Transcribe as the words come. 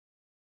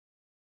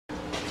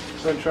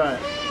Go and try it.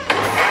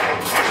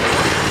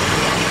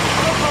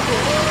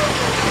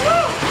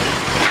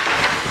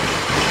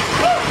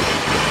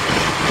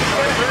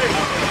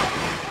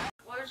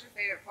 What was your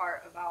favorite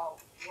part about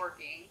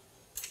working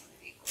on the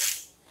vehicle?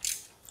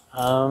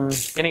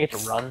 Getting it to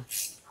run.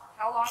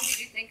 How long did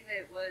you think that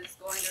it was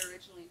going to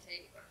originally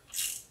take?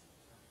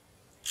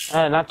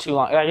 Not too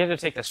long. I had to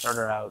take the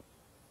starter out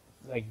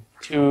like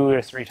 2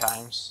 or 3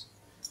 times,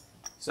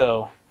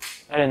 so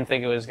I didn't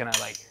think it was gonna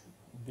like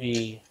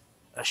be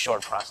a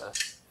short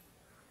process.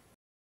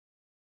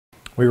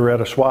 We were at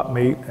a swap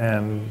meet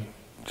and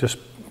just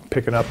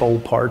picking up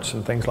old parts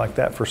and things like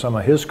that for some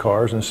of his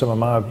cars and some of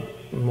my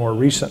more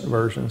recent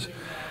versions.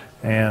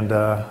 And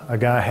a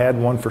guy had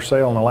one for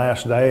sale on the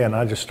last day, and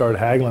I just started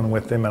haggling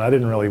with him, and I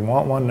didn't really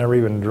want one, never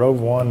even drove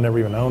one, never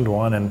even owned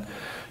one, and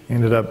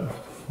ended up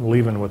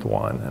leaving with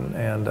one,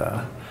 and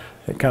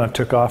it kind of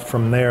took off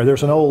from there.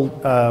 There's an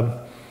old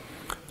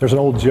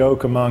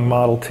joke among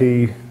Model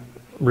T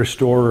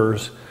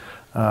restorers.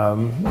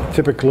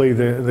 Typically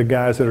the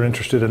guys that are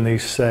interested in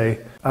these say,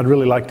 I'd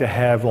really like to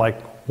have like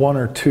 1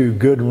 or 2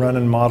 good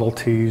running Model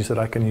Ts that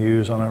I can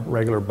use on a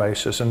regular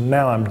basis, and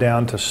now I'm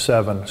down to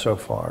 7 so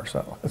far.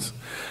 So it's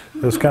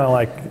kind of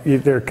like,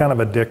 they're kind of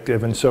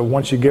addictive, and so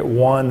once you get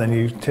one, then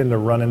you tend to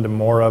run into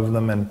more of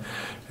them, and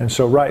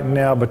so right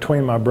now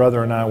between my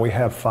brother and I, we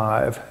have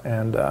 5,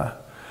 and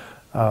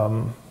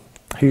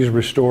he's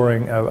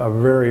restoring a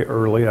very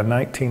early, a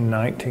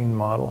 1919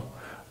 model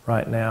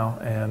right now,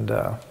 and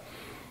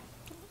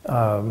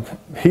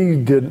he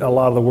did a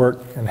lot of the work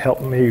and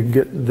helped me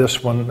get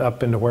this one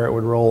up into where it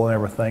would roll and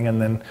everything,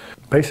 and then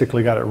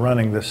basically got it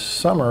running this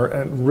summer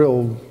and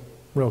real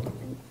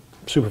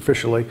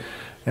superficially,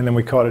 and then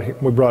we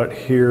brought it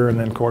here, and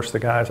then of course the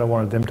guys, I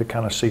wanted them to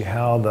kind of see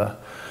how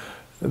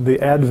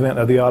the advent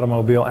of the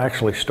automobile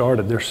actually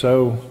started. They're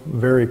so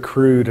very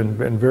crude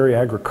and very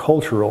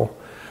agricultural,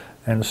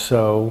 and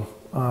so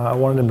I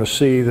wanted them to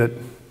see that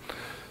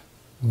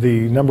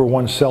the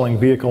 #1 selling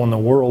vehicle in the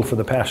world for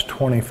the past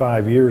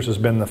 25 years has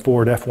been the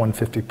Ford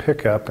F-150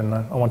 pickup, and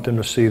I want them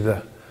to see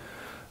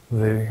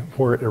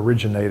where it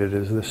originated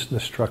is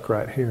this truck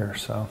right here.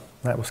 So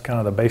that was kind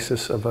of the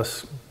basis of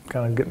us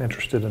kind of getting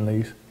interested in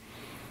these.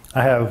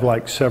 I have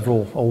like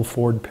several old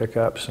Ford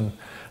pickups, and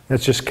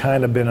it's just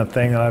kind of been a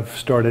thing that I've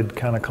started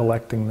kind of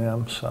collecting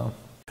them. So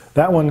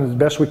that one, as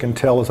best we can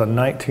tell, is a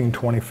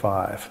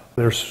 1925.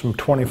 There's some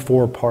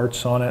 24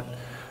 parts on it.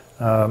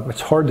 It's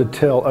hard to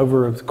tell.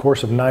 Over the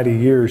course of 90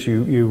 years,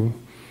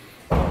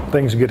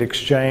 things get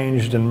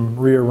exchanged and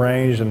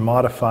rearranged and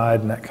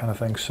modified and that kind of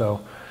thing. So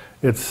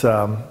it's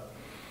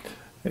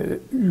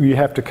you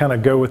have to kind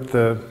of go with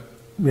the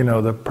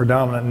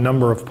predominant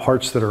number of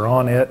parts that are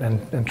on it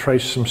and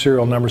trace some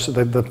serial numbers. So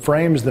the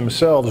frames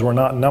themselves were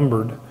not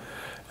numbered,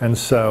 and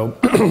so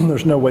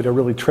there's no way to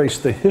really trace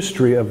the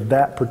history of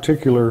that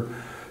particular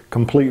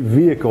complete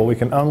vehicle. We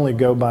can only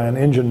go by an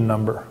engine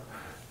number.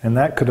 And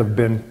that could have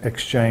been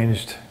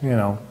exchanged,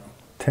 10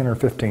 or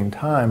 15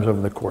 times over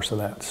the course of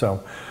that.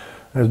 So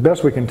as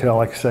best we can tell,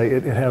 like I say,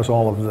 it has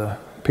all of the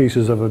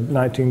pieces of a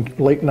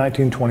late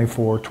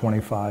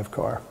 1924-25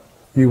 car.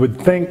 You would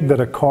think that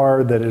a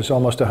car that is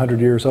almost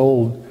 100 years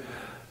old,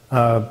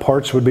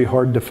 parts would be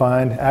hard to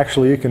find.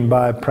 Actually, you can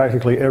buy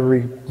practically every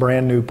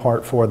brand new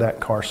part for that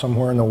car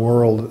somewhere in the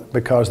world,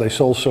 because they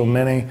sold so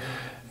many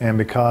and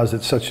because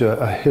it's such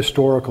a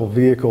historical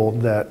vehicle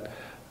that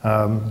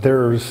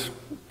there's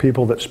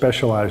people that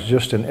specialize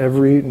just in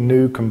every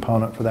new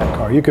component for that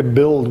car. You could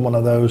build one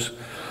of those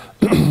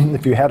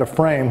if you had a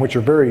frame, which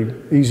are very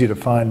easy to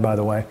find, by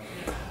the way,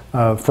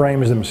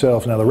 frames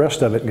themselves. Now the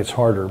rest of it gets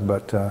harder,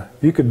 but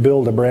you could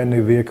build a brand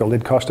new vehicle.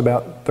 It'd cost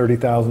about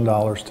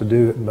 $30,000 to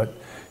do it, but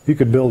you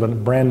could build a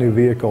brand new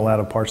vehicle out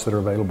of parts that are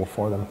available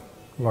for them,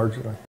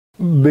 largely.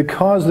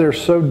 Because they're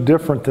so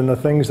different than the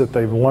things that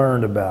they've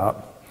learned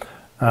about,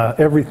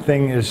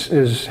 everything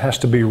has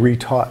to be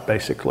retaught,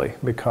 basically,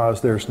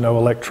 because there's no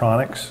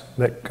electronics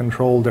that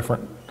control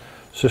different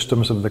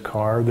systems of the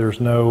car.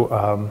 There's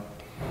no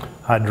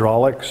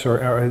hydraulics,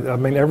 I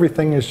mean,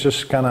 everything is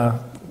just kind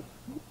of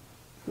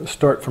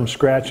start from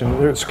scratch,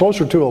 and it's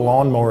closer to a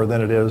lawnmower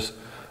than it is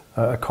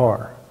a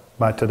car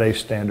by today's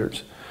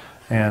standards,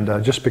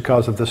 and just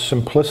because of the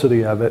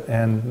simplicity of it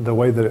and the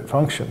way that it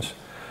functions.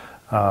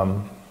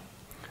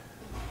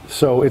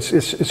 So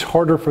it's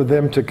harder for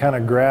them to kind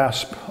of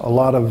grasp a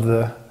lot of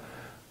the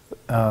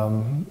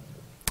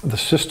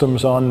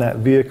systems on that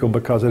vehicle,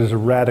 because it is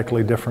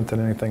radically different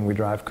than anything we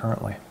drive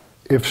currently.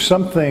 If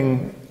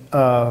something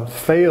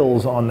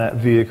fails on that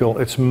vehicle,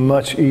 it's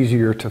much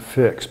easier to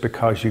fix,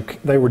 because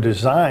they were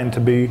designed to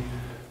be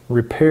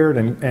repaired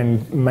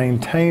and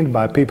maintained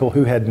by people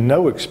who had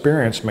no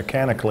experience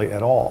mechanically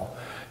at all.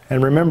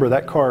 And remember,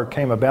 that car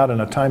came about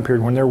in a time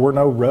period when there were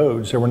no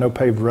roads, there were no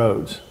paved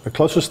roads. The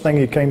closest thing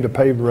you came to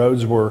paved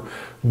roads were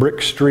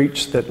brick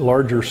streets that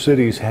larger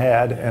cities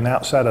had, and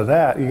outside of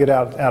that, you get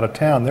out of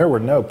town, there were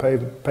no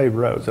paved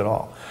roads at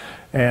all.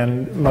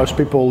 And most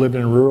people lived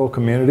in rural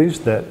communities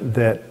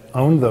that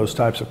owned those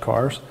types of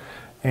cars.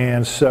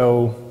 And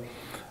so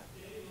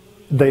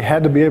they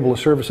had to be able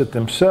to service it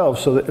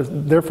themselves. So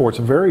that, therefore, it's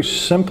very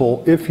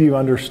simple if you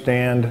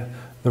understand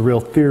the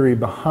real theory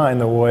behind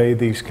the way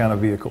these kind of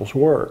vehicles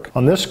work.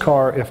 On this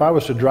car, if I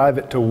was to drive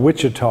it to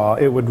Wichita,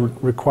 it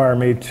would require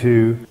me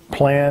to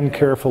plan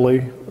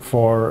carefully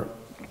for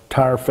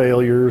tire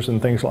failures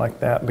and things like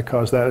that,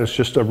 because that is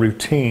just a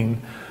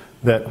routine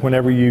that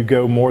whenever you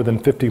go more than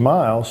 50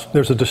 miles,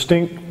 there's a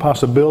distinct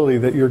possibility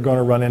that you're going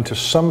to run into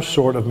some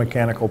sort of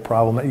mechanical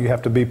problem that you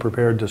have to be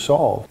prepared to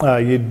solve.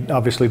 You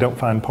obviously don't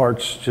find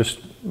parts just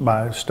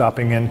by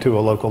stopping into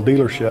a local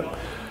dealership.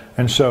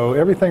 And so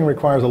everything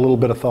requires a little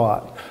bit of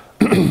thought.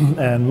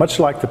 And much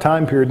like the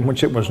time period in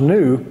which it was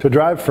new, to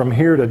drive from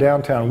here to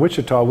downtown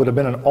Wichita would have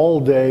been an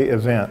all-day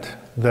event,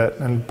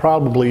 and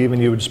probably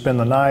even you would spend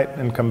the night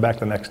and come back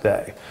the next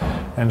day.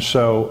 And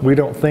so we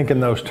don't think in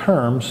those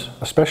terms,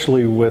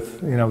 especially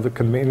with,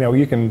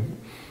 you can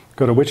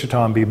go to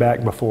Wichita and be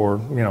back before,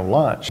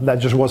 lunch. That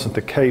just wasn't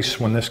the case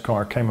when this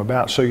car came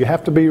about. So you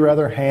have to be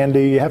rather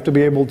handy. You have to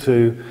be able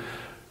to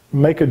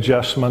make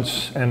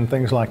adjustments and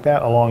things like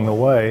that along the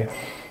way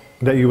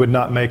that you would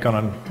not make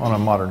on a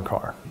modern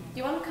car. Do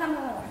you want to kind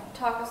of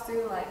talk us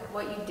through like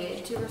what you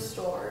did to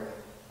restore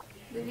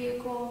the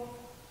vehicle?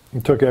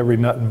 It took every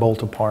nut and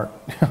bolt apart.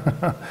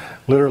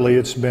 Literally,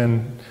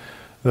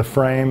 the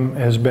frame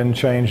has been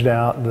changed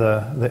out,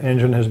 the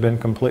engine has been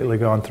completely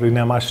gone through.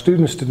 Now, my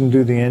students didn't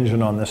do the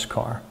engine on this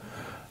car.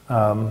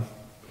 My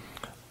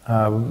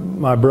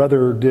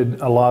brother did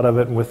a lot of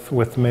it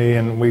with me,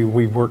 and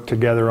we worked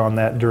together on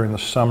that during the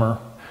summer.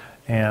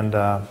 And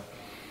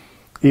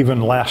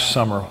even last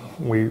summer,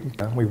 we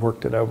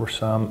worked it over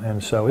some.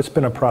 And so it's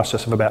been a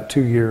process of about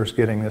 2 years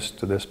getting this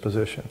to this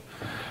position.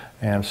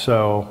 And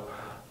so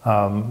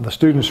the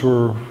students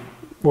were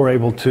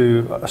able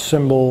to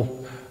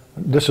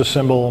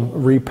disassemble,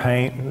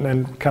 repaint,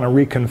 and kind of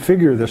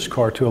reconfigure this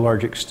car to a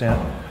large extent.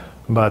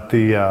 But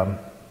the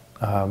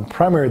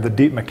the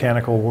deep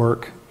mechanical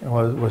work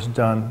was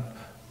done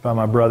by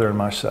my brother and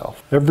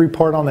myself. Every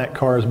part on that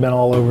car has been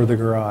all over the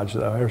garage,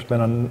 though. There's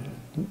been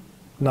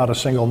not a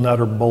single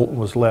nut or bolt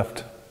was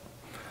left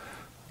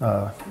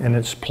in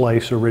its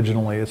place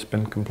originally. It's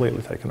been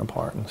completely taken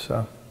apart. And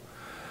so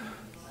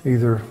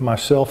either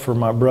myself or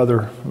my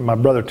brother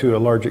to a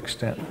large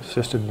extent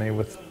assisted me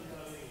with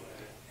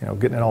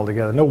getting it all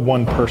together. No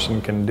one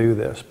person can do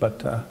this,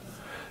 but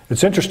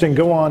it's interesting.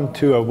 Go on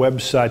to a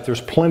website. There's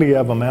plenty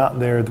of them out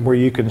there where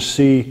you can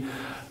see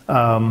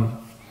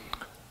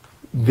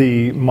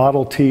the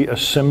Model T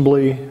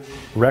assembly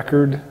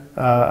record.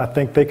 I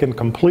think they can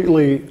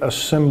completely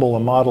assemble a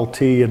Model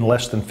T in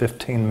less than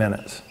 15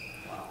 minutes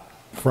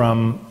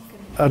from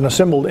an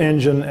assembled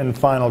engine and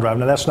final drive.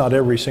 Now, that's not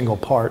every single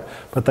part,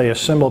 but they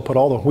put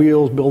all the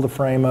wheels, build the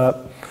frame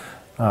up,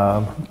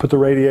 put the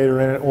radiator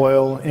in it,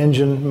 oil,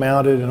 engine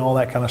mounted, and all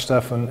that kind of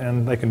stuff,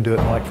 and they can do it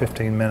in like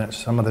 15 minutes.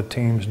 Some of the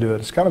teams do it.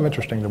 It's kind of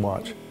interesting to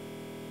watch.